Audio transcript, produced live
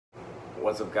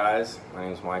What's up, guys? My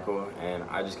name is Michael, and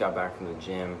I just got back from the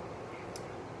gym.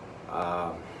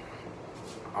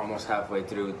 Almost halfway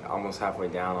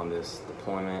down on this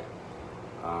deployment.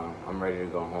 I'm ready to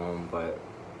go home, but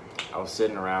I was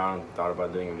sitting around, thought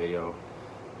about doing a video,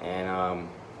 and I'm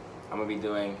gonna be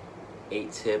doing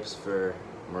 8 tips for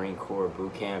Marine Corps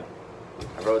boot camp.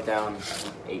 I wrote down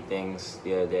 8 things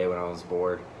the other day when I was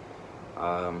bored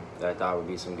that I thought would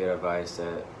be some good advice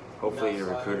that hopefully your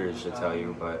recruiters should tell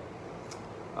you. But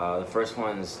the first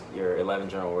one is your 11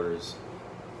 general orders.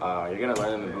 You're gonna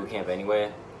learn them in boot camp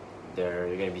anyway.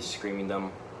 You're gonna be screaming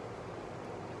them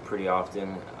pretty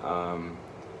often,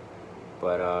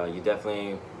 but you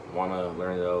definitely want to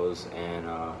learn those, and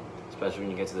especially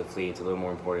when you get to the fleet, it's a little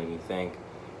more important than you think.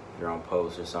 If you're on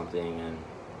post or something and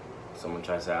someone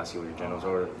tries to ask you what your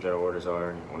general orders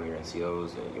are, one of your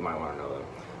NCOs, you might want to know them.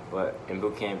 But in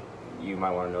boot camp, you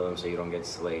might want to know them so you don't get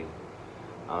slayed.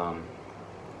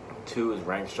 2 is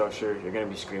rank structure. You're going to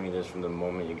be screaming this from the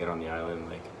moment you get on the island.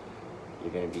 Like,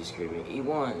 you're going to be screaming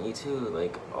E1, E2,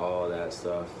 like all that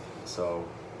stuff. So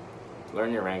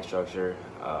learn your rank structure.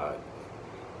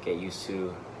 Get used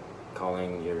to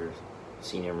calling your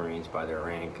senior Marines by their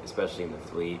rank, especially in the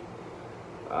fleet.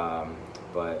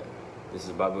 But this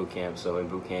is about boot camp, so in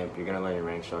boot camp, you're going to learn your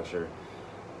rank structure.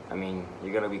 I mean,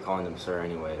 you're going to be calling them sir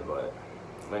anyway, but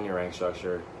learn your rank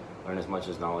structure. Learn as much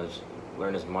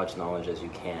knowledge as you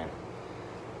can.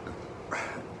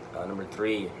 Number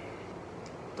 3,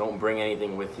 don't bring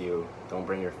anything with you. Don't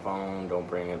bring your phone. Don't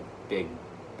bring a big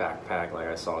backpack like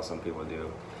I saw some people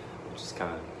do, which is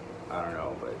kind of, I don't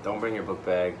know, but don't bring your book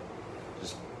bag.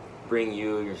 Just bring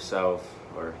yourself,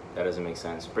 or that doesn't make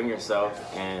sense. Bring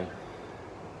yourself, and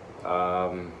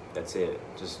that's it.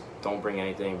 Just don't bring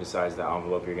anything besides the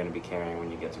envelope you're going to be carrying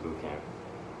when you get to boot camp.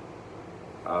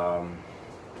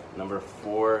 Number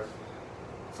 4,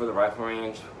 for the rifle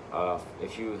range,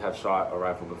 if you have shot a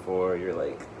rifle before, you're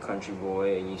like a country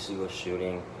boy and you used to go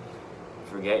shooting,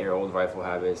 forget your old rifle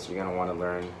habits. You're going to want to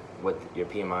learn what your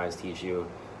PMIs teach you,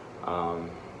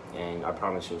 and I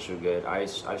promise you'll shoot good. I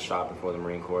shot before the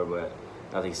Marine Corps, but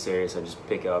nothing serious. I just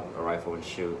pick up a rifle and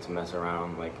shoot to mess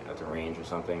around, like at the range or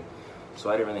something. So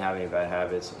I didn't really have any bad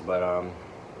habits, but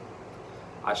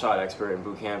I shot expert in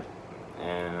boot camp,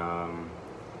 and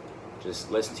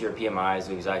just listen to your PMIs,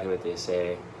 do exactly what they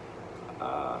say,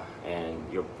 and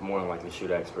you're more than likely to shoot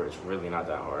expert. It's really not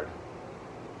that hard.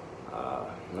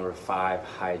 Number 5,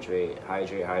 hydrate.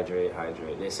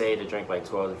 They say to drink like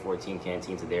 12 to 14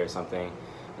 canteens a day or something.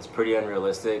 It's pretty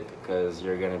unrealistic because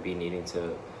you're going to be needing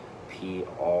to pee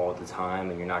all the time,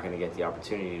 and you're not going to get the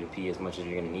opportunity to pee as much as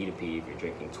you're going to need to pee if you're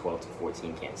drinking 12 to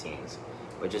 14 canteens.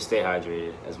 But just stay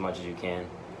hydrated as much as you can,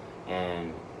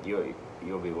 and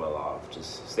you'll be well off.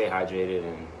 Just stay hydrated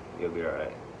and you'll be all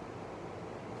right.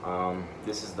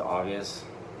 This is the obvious.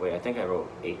 Wait, I think I wrote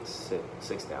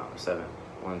 6 down, or 7.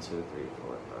 1, 2, 3,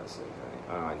 4, 5, 6, 7,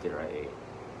 8. Oh, no, I did write 8.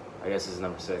 I guess this is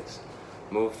number 6.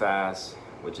 Move fast,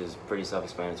 which is pretty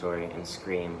self-explanatory, and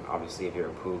scream. Obviously, if you're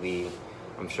a poolie,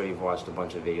 I'm sure you've watched a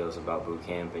bunch of videos about boot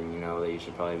camp, and you know that you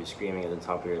should probably be screaming at the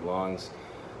top of your lungs.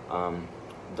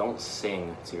 Don't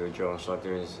sing to your drill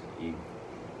instructors. You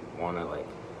want to like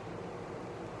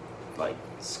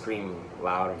scream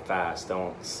loud and fast.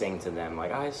 Don't sing to them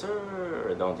like "Aye, sir,"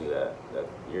 or don't do that.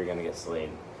 You're gonna get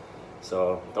slayed.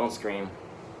 So don't scream.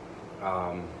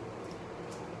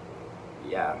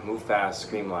 Yeah, move fast,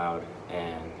 scream loud,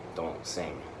 and don't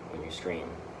sing when you scream.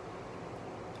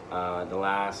 The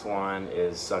last one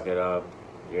is suck it up.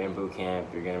 You're in boot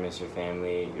camp, you're gonna miss your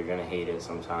family, you're gonna hate it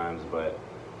sometimes, but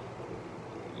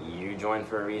you joined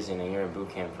for a reason and you're in boot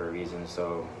camp for a reason,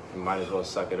 so you might as well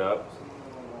suck it up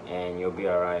and you'll be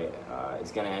alright.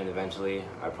 It's gonna end eventually,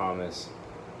 I promise.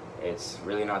 It's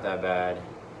really not that bad,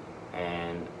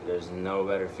 and there's no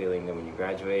better feeling than when you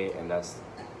graduate, and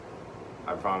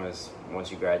I promise,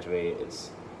 once you graduate,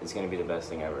 it's gonna be the best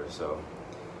thing ever. So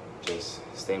just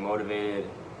stay motivated,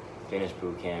 finish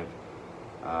boot camp,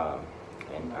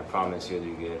 and I promise you'll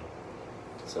do good.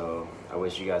 So I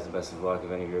wish you guys the best of luck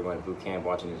if any of you are going to boot camp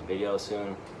watching this video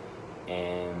soon,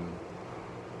 and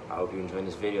I hope you enjoyed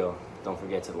this video. Don't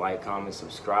forget to like, comment,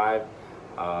 subscribe.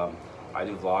 I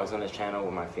do vlogs on this channel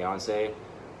with my fiance,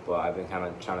 but I've been kind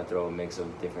of trying to throw a mix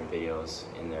of different videos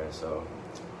in there, so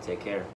take care.